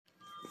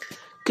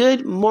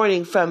Good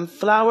morning from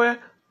Flower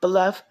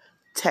Bluff,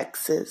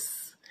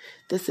 Texas.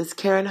 This is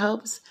Karen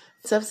Hopes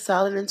of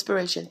Solid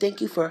Inspiration.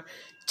 Thank you for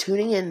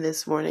tuning in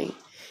this morning.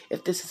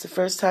 If this is the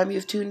first time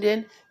you've tuned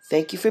in,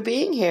 thank you for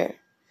being here.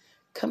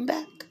 Come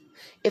back.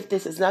 If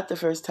this is not the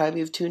first time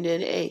you've tuned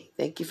in, hey,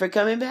 thank you for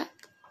coming back.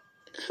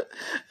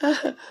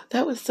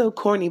 That was so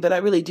corny, but I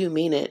really do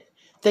mean it.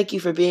 Thank you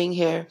for being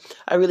here.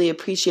 I really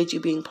appreciate you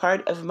being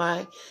part of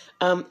my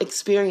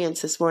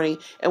experience this morning.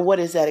 And what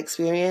is that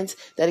experience?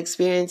 That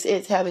experience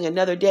is having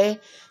another day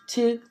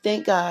to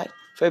thank God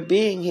for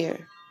being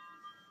here,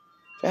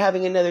 for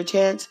having another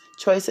chance,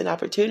 choice, and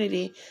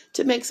opportunity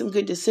to make some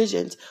good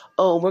decisions.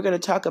 Oh, we're going to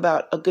talk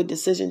about a good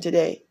decision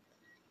today.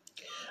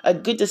 A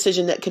good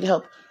decision that can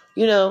help,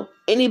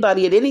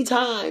 anybody at any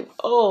time.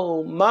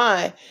 Oh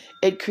my,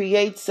 it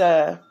creates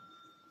it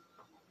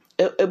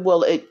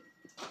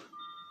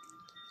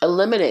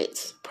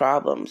eliminates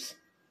problems.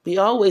 We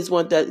always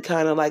want that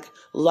kind of like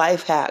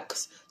life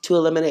hacks to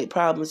eliminate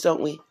problems,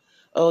 don't we?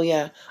 Oh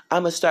yeah,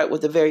 I'm going to start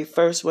with the very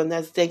first one.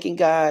 That's thanking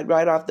God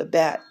right off the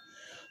bat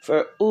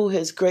for,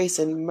 His grace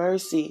and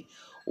mercy.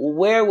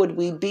 Where would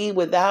we be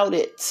without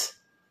it?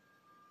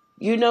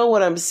 You know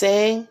what I'm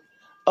saying?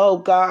 Oh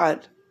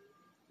God,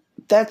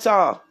 that's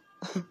all.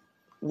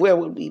 Where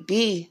would we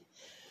be?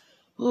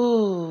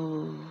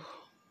 I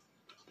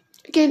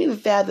can't even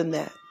fathom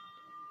that.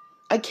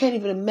 I can't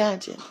even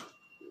imagine.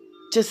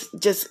 Just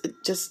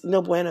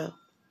no bueno.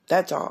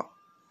 That's all.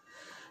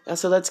 And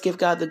so let's give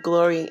God the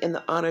glory and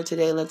the honor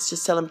today. Let's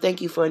just tell him thank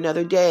you for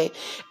another day.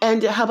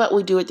 And how about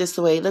we do it this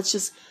way? Let's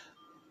just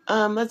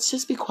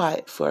be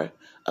quiet for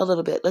a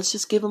little bit. Let's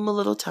just give him a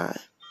little time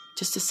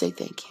just to say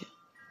thank you.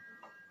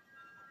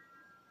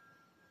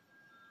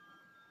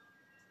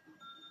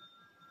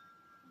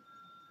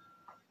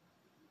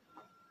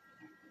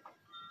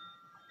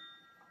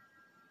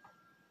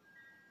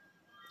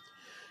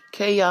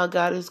 Okay, y'all,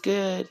 God is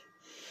good.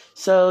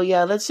 So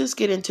yeah, let's just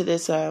get into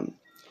this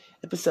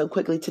episode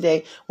quickly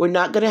today. We're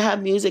not going to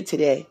have music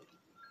today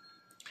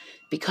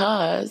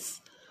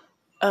because,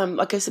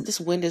 like I said,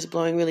 this wind is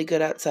blowing really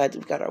good outside.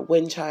 We've got our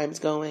wind chimes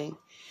going.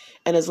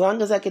 And as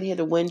long as I can hear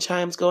the wind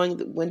chimes going,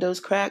 the windows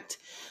cracked,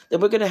 then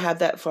we're going to have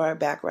that for our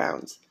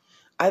backgrounds.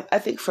 I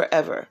think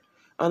forever.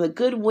 On a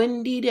good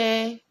windy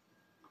day,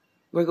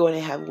 we're going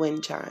to have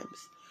wind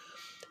chimes.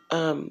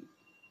 But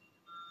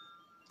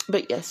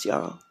yes,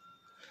 y'all.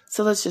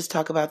 So let's just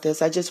talk about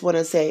this. I just want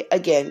to say,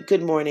 again,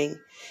 good morning.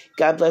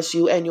 God bless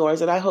you and yours.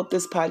 And I hope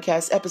this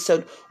podcast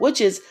episode, which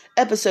is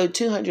episode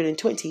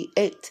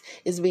 228,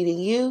 is meeting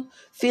you,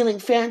 feeling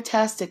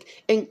fantastic,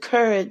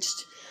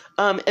 encouraged,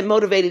 and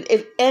motivated.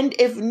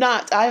 If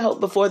not, I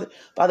hope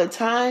by the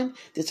time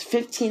this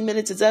 15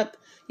 minutes is up,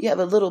 you have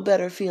a little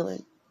better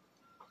feeling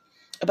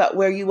about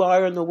where you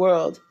are in the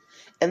world.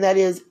 And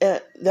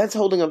that's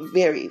holding a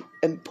very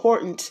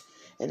important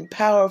and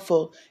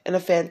powerful and a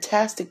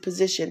fantastic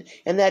position,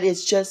 and that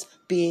is just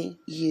being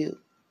you.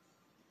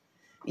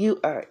 You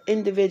are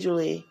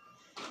individually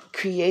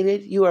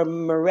created. You are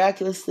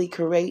miraculously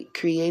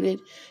created.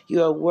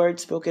 You are a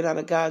word spoken out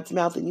of God's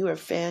mouth, and you are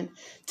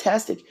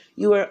fantastic.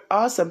 You are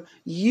awesome.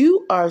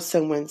 You are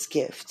someone's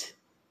gift.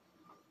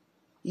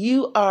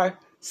 You are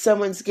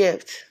someone's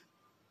gift.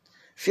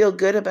 Feel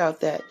good about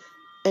that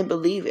and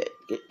believe it.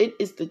 It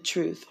is the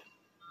truth.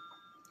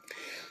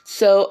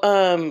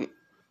 So,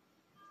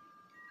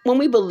 when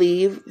we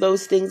believe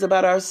those things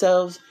about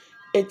ourselves,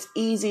 it's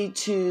easy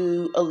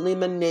to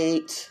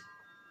eliminate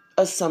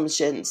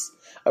assumptions,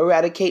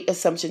 eradicate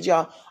assumptions.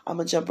 Y'all, I'm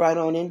going to jump right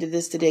on into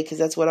this today because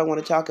that's what I want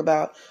to talk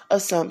about,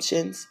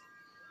 assumptions,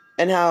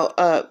 and how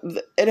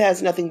it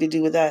has nothing to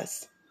do with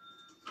us.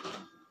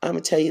 I'm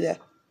going to tell you that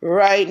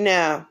right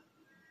now.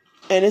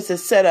 And it's a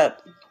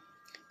setup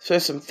for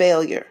some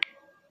failure,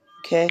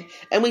 okay?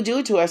 And we do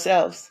it to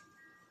ourselves.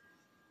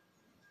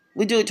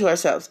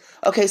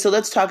 Okay, so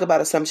let's talk about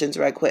assumptions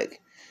right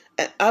quick.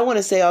 And I want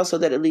to say also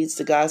that it leads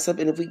to gossip.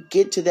 And if we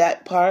get to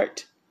that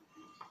part,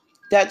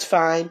 that's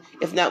fine.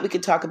 If not, we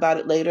can talk about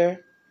it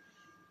later.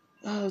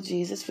 Oh,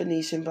 geez, this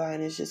Venetian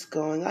blind is just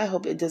going. I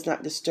hope it does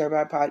not disturb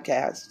our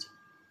podcast.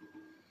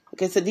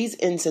 Okay, so these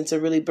incense are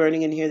really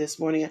burning in here this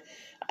morning.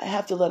 I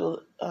have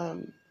to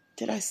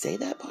did I say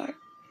that part?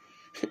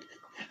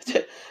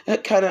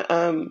 That kind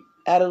of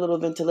add a little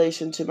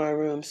ventilation to my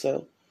room,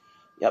 so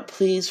yeah,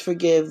 please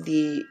forgive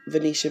the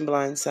Venetian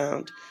blind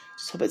sound.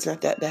 Just hope it's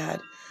not that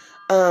bad.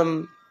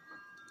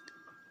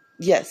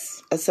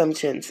 Yes,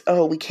 assumptions.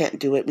 Oh, we can't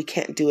do it.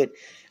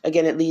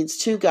 Again, it leads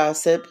to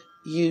gossip,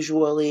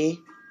 usually,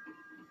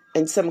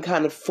 and some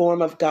kind of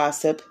form of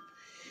gossip.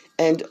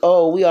 And,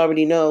 we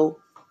already know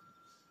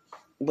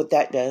what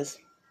that does.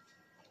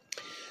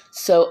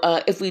 So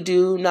if we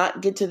do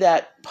not get to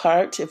that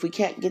part, if we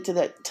can't get to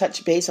that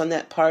touch base on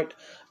that part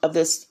of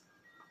this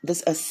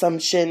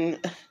assumption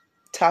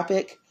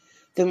topic,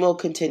 then we'll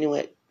continue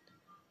it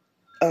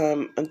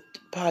on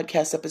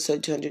podcast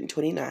episode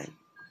 229.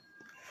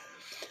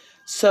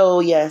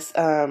 So yes,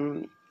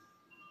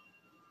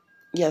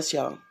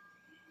 y'all.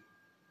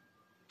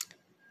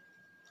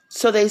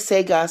 So they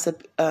say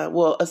gossip,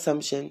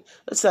 assumption.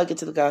 Let's not get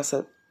to the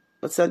gossip.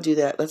 Let's not do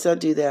that. Let's not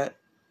do that.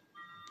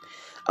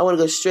 I want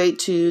to go straight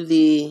to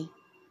the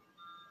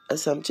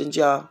assumptions,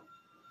 y'all.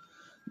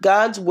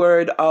 God's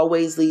word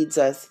always leads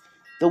us.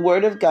 The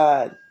word of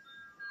God,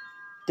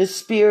 the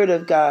spirit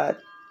of God,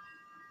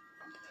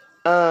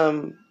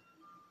 the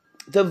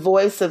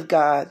voice of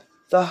God,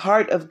 the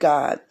heart of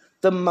God,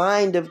 the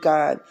mind of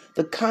God,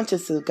 the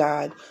conscience of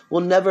God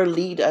will never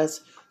lead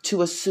us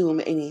to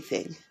assume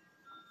anything.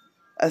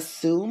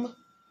 Assume?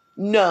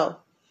 No.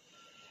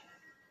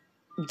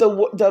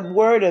 The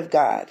word of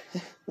God.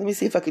 Let me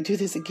see if I can do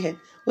this again.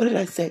 What did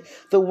I say?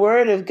 The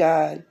word of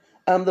God,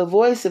 the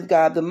voice of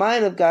God, the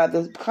mind of God,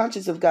 the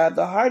conscience of God,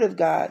 the heart of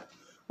God.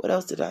 What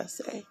else did I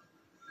say?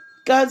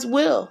 God's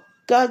will,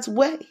 God's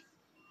way.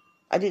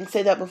 I didn't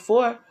say that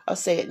before. I'll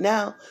say it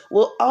now.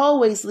 Will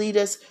always lead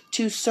us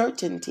to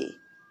certainty.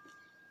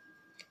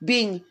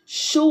 Being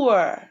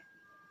sure.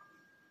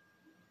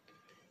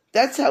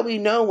 That's how we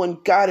know when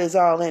God is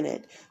all in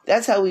it.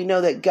 That's how we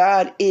know that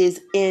God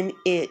is in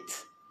it.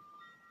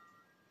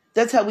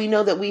 That's how we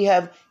know that we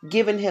have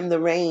given him the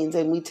reins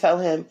and we tell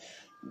him,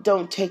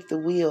 don't take the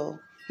wheel.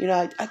 You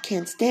know, I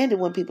can't stand it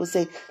when people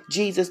say,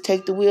 Jesus,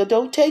 take the wheel.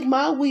 Don't take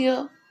my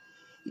wheel.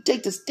 You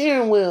take the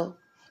steering wheel.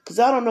 Because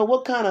I don't know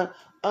what kind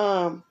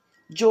of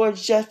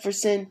George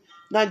Jefferson,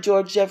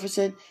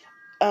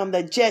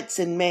 the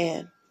Jetson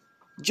man.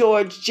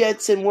 George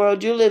Jetson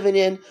world you're living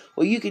in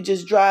where you could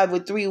just drive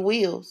with 3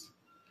 wheels,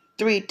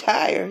 3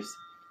 tires.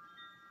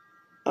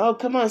 Oh,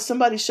 come on.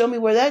 Somebody show me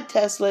where that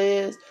Tesla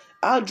is.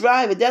 I'll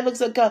drive it. That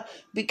looks like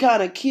be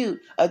kind of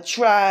cute. A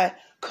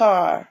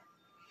tri-car.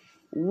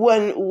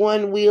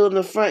 One wheel in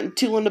the front and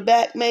 2 in the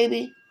back,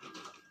 maybe.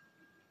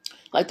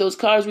 Like those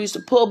cars we used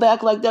to pull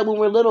back like that when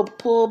we were little.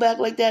 Pull back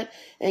like that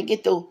and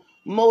get the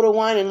motor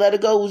one and let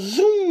it go.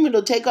 Zoom.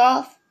 It'll take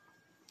off.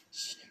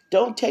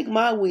 Don't take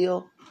my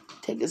wheel.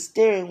 Take the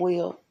steering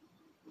wheel.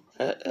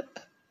 I'm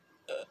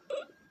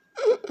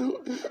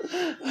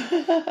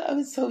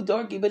so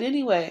dorky. But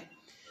anyway.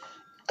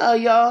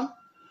 Y'all.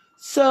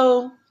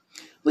 So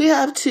we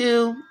have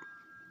to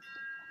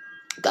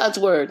God's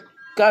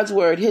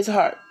word, his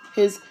heart,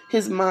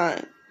 his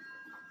mind,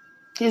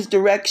 his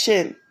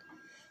direction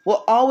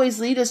will always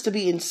lead us to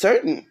be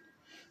uncertain.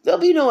 There'll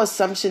be no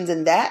assumptions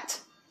in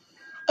that.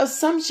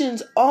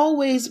 Assumptions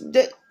always,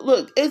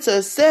 look, it's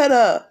a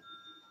setup.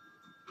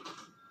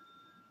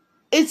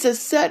 It's a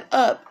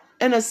setup.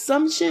 An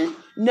assumption?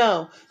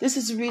 No. This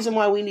is the reason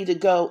why we need to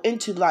go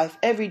into life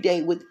every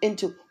day with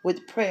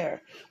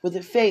prayer, with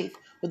the faith,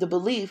 with the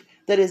belief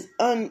that is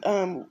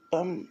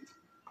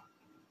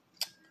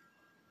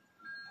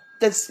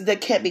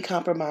that can't be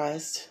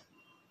compromised.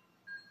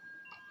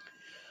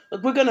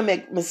 Look, we're going to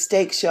make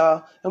mistakes,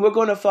 y'all, and we're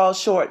going to fall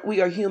short.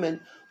 We are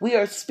human. We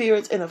are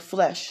spirits in a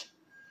flesh.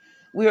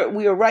 We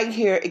are right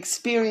here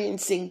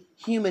experiencing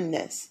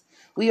humanness.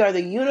 We are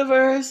the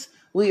universe.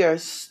 We are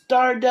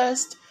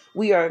stardust.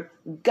 We are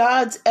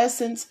God's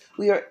essence.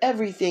 We are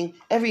everything,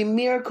 every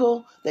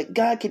miracle that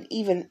God can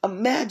even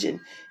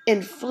imagine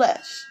in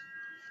flesh.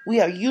 We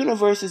have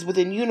universes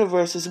within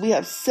universes. We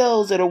have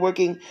cells that are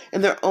working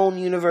in their own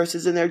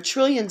universes, and there are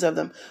trillions of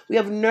them. We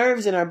have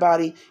nerves in our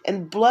body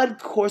and blood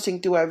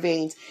coursing through our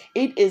veins.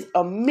 It is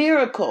a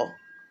miracle.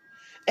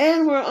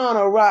 And we're on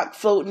a rock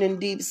floating in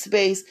deep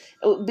space,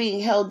 being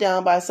held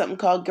down by something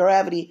called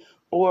gravity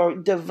or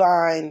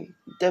divine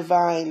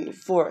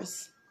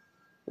force.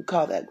 We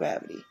call that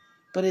gravity.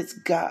 But it's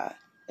God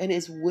and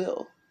his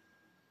will.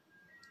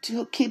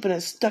 Keeping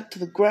us stuck to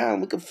the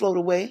ground, we can float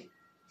away.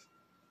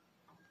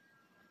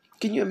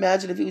 Can you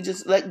imagine if you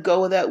just let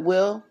go of that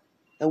will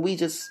and we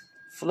just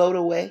float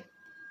away?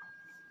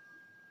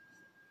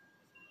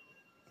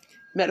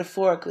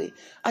 Metaphorically,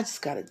 I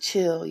just gotta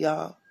chill,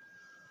 y'all.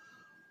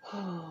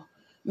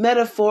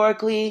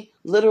 Metaphorically,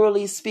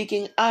 literally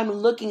speaking, I'm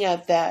looking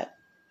at that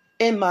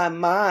in my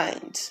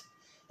mind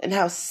and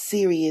how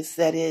serious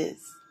that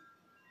is.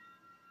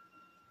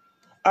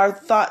 Our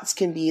thoughts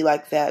can be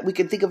like that. We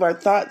can think of our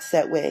thoughts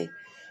that way.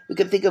 We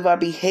can think of our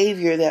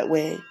behavior that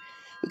way.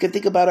 We can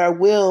think about our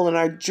will and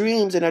our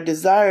dreams and our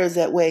desires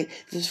that way.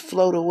 Just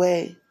float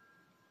away.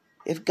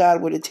 If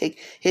God were to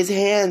take his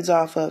hands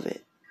off of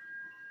it.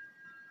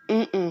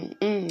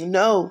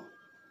 No.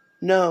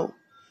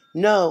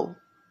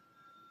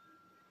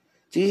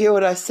 Do you hear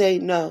what I say?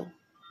 No.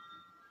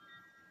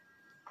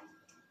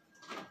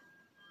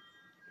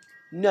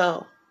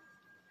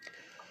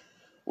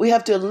 We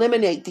have to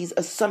eliminate these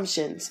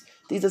assumptions.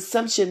 These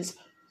assumptions,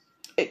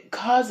 it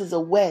causes a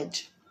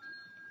wedge.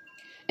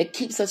 It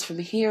keeps us from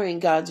hearing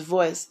God's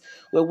voice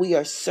where we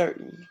are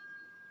certain.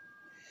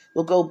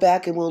 We'll go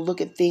back and we'll look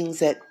at things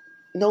that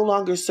no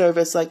longer serve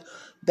us, like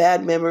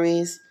bad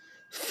memories,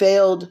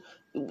 failed,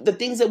 the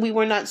things that we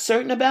were not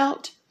certain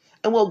about,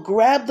 and we'll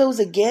grab those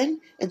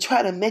again and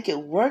try to make it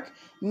work.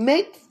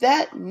 Make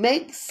that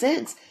make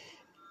sense.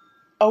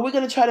 Are we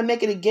going to try to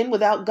make it again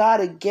without God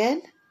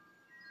again?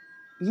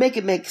 Make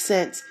it make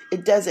sense.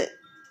 It doesn't.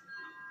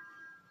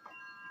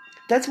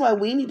 That's why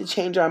we need to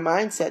change our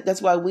mindset.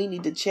 That's why we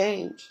need to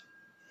change.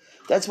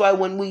 That's why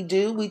when we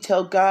do, we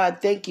tell God,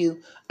 thank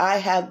you, I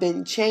have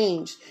been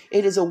changed.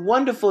 It is a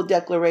wonderful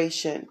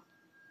declaration.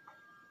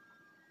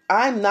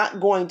 I'm not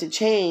going to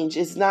change.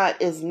 It's not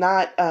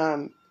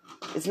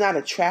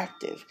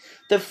attractive.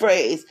 The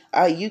phrase,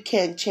 you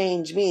can't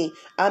change me.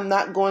 I'm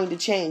not going to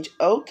change.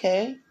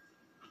 Okay.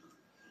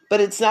 But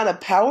it's not a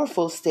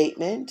powerful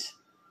statement.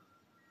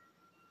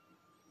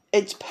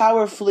 It's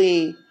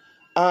powerfully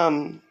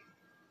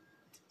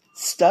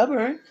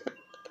stubborn.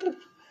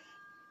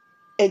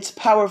 It's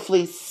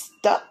powerfully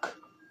stuck.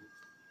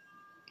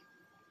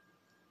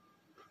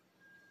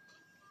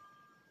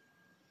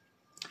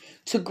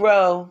 To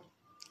grow,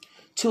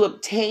 to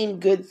obtain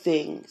good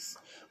things,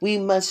 we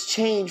must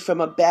change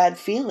from a bad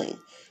feeling.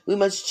 We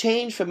must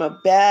change from a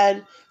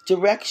bad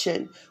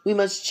direction. We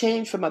must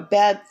change from a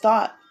bad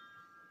thought.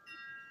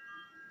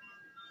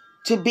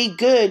 To be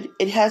good,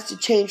 it has to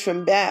change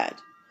from bad.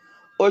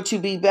 Or to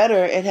be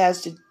better, it has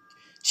to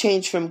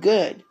change from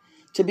good.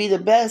 To be the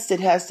best, it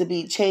has to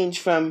be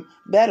changed from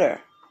better.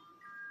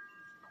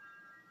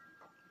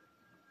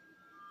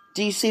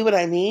 Do you see what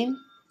I mean?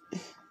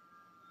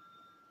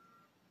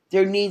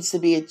 There needs to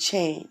be a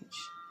change.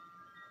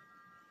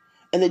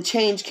 And the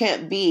change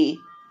can't be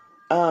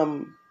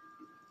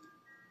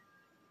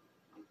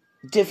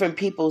different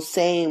people's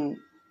same,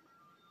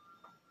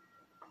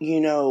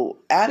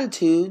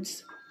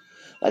 attitudes.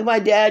 Like my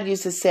dad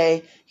used to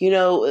say,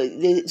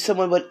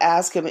 someone would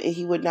ask him,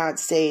 he would not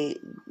say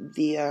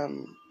the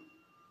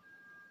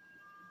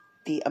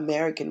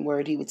American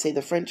word, he would say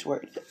the French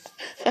word.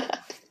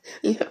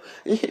 They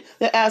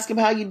ask him,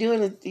 how you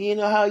doing?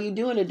 How you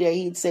doing today?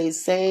 He'd say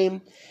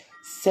same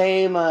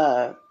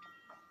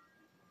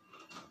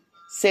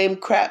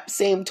crap,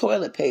 same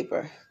toilet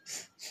paper.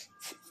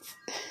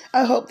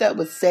 I hope that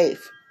was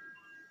safe.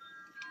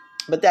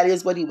 But that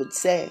is what he would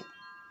say.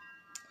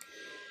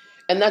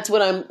 And that's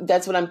what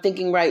I'm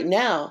thinking right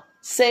now.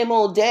 Same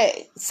old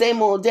day,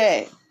 same old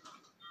day,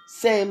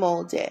 same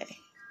old day.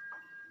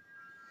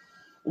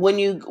 When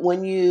we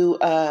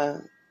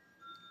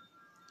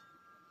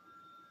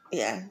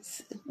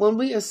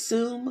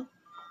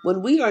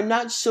are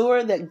not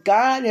sure that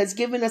God has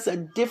given us a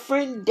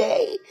different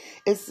day,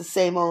 it's the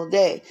same old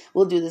day.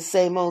 We'll do the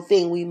same old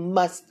thing. We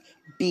must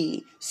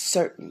be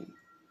certain.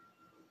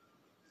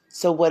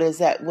 So what is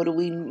that?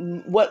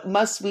 What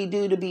must we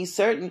do to be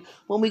certain?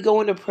 When we go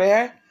into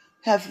prayer,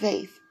 have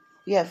faith.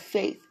 We have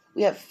faith.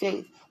 We have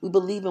faith. We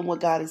believe in what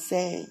God is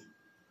saying.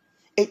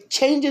 It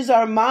changes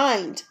our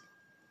mind.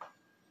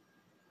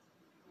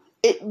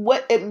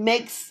 What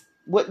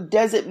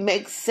doesn't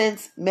make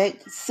sense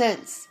makes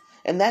sense.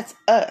 And that's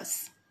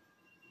us.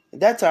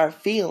 That's our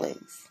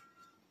feelings.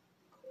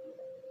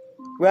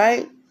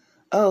 Right?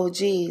 Oh,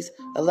 geez.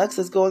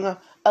 Alexa's going off.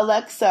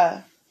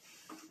 Alexa,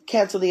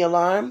 cancel the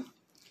alarm.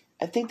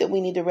 I think that we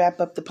need to wrap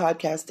up the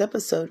podcast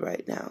episode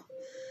right now.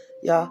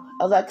 Y'all,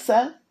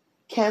 Alexa,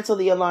 cancel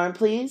the alarm,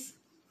 please.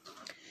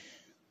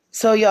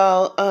 So,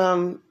 y'all,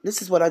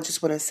 this is what I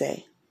just want to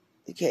say.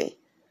 Okay.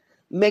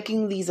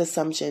 Making these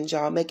assumptions,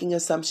 y'all, making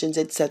assumptions,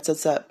 it sets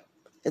us up.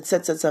 It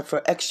sets us up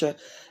for extra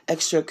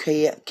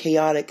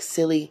chaotic,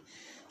 silly,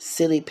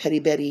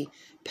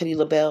 petty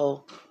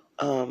LaBelle,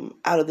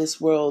 out of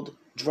this world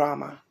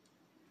drama,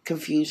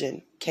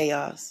 confusion,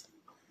 chaos.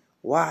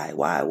 Why?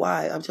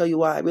 I'll tell you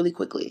why really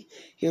quickly.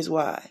 Here's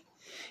why.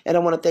 And I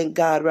want to thank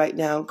God right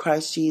now,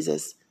 Christ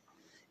Jesus,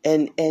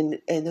 and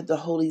the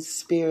Holy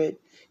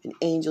Spirit, and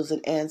angels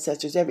and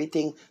ancestors,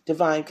 everything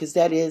divine, because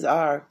that is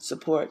our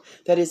support.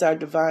 That is our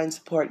divine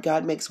support.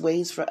 God makes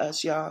ways for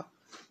us, y'all.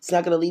 He's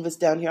not going to leave us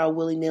down here all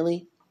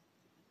willy-nilly.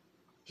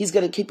 He's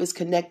going to keep us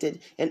connected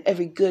in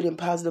every good and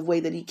positive way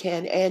that he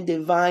can, and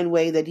divine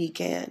way that he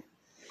can.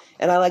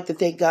 And I like to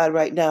thank God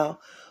right now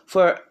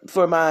for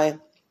my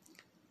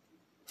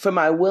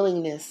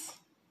willingness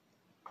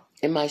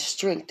and my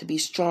strength to be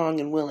strong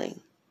and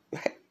willing,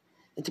 right?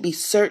 And to be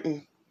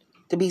certain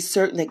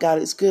that God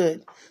is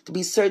good, to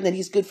be certain that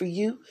he's good for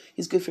you,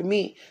 he's good for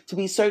me, to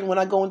be certain when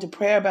I go into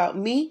prayer about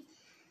me,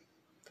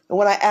 and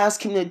when I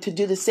ask him to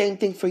do the same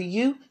thing for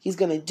you, he's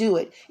going to do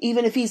it.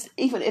 Even if it's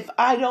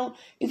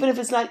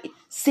not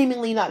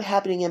seemingly not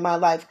happening in my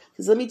life.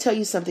 Because let me tell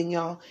you something,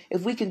 y'all.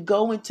 If we can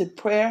go into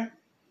prayer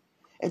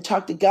and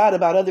talk to God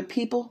about other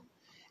people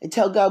and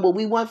tell God what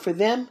we want for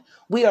them,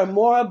 we are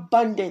more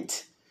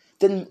abundant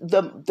than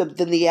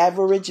the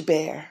average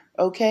bear.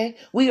 Okay?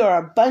 We are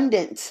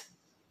abundant.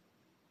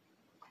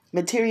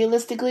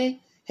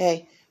 Materialistically,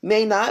 hey,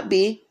 may not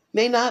be,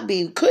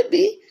 could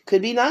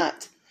be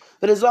not.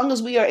 But as long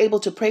as we are able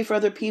to pray for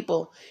other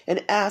people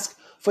and ask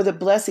for the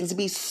blessings,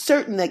 be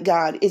certain that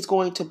God is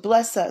going to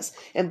bless us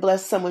and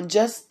bless someone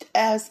just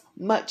as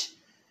much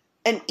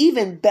and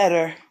even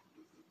better.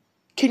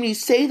 Can you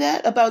say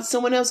that about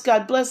someone else?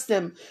 God bless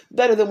them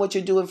better than what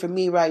you're doing for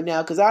me right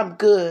now, because I'm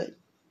good.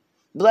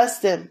 Bless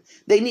them.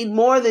 They need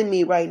more than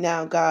me right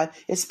now, God,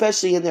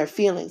 especially in their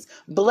feelings.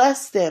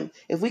 Bless them.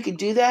 If we could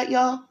do that,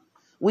 y'all,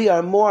 we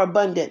are more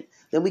abundant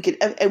than we could,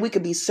 and we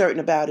could be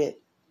certain about it.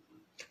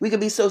 We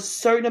could be so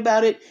certain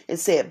about it and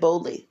say it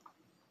boldly.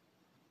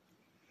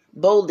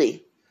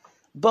 Boldly.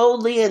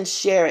 boldly and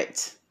share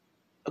it.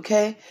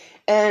 Okay?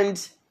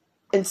 And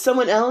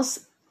someone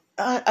else,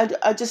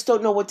 I just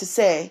don't know what to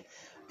say.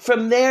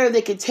 From there,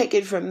 they can take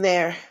it from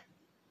there.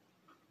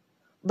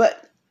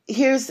 But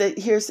here's the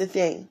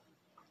thing.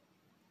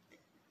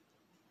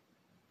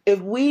 If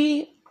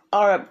we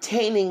are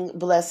obtaining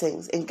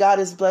blessings and God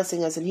is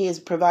blessing us and He is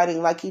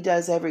providing like He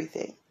does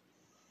everything,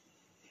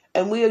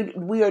 and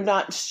we are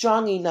not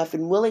strong enough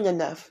and willing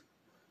enough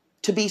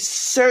to be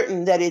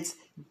certain that it's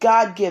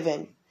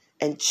God-given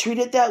and treat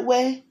it that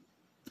way,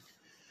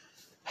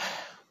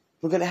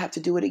 we're going to have to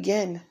do it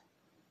again.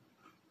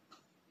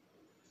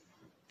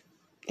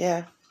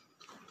 Yeah.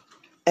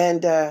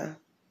 And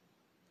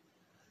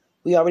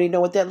we already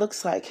know what that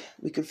looks like.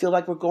 We can feel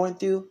like we're going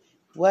through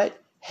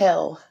what?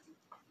 Hell.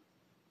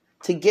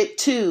 To get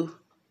to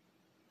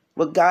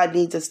what God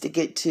needs us to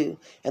get to.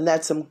 And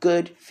that's some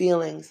good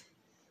feelings.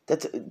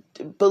 That's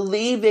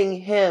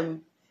believing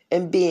Him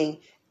and being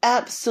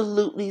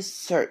absolutely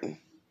certain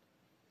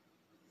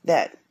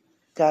that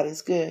God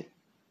is good.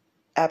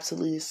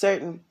 Absolutely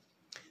certain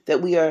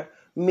that we are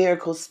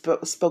miracles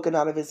spoken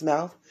out of His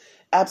mouth.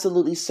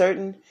 Absolutely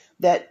certain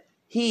that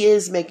He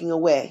is making a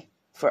way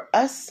for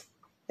us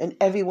and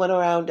everyone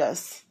around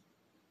us.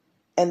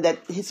 And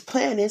that His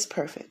plan is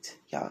perfect.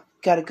 Y'all,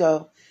 gotta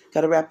go.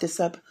 Gotta wrap this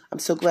up. I'm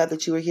so glad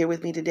that you were here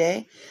with me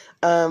today.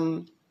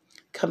 Come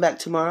back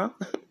tomorrow.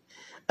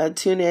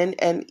 Tune in.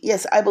 And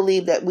yes, I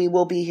believe that we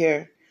will be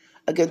here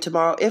again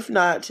tomorrow. If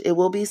not, it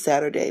will be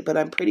Saturday. But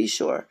I'm pretty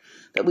sure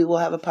that we will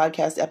have a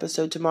podcast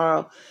episode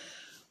tomorrow.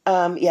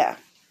 Yeah.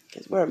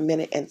 Because we're a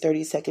minute and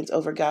 30 seconds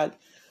over.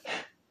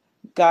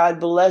 God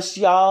bless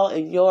y'all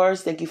and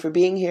yours. Thank you for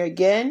being here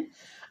again.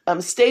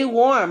 Stay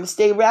warm.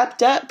 Stay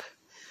wrapped up.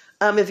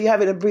 If you're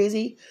having a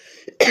breezy,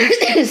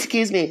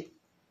 excuse me,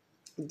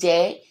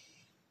 day.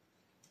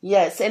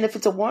 Yes, and if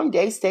it's a warm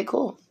day, stay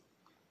cool.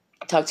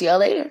 Talk to y'all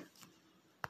later.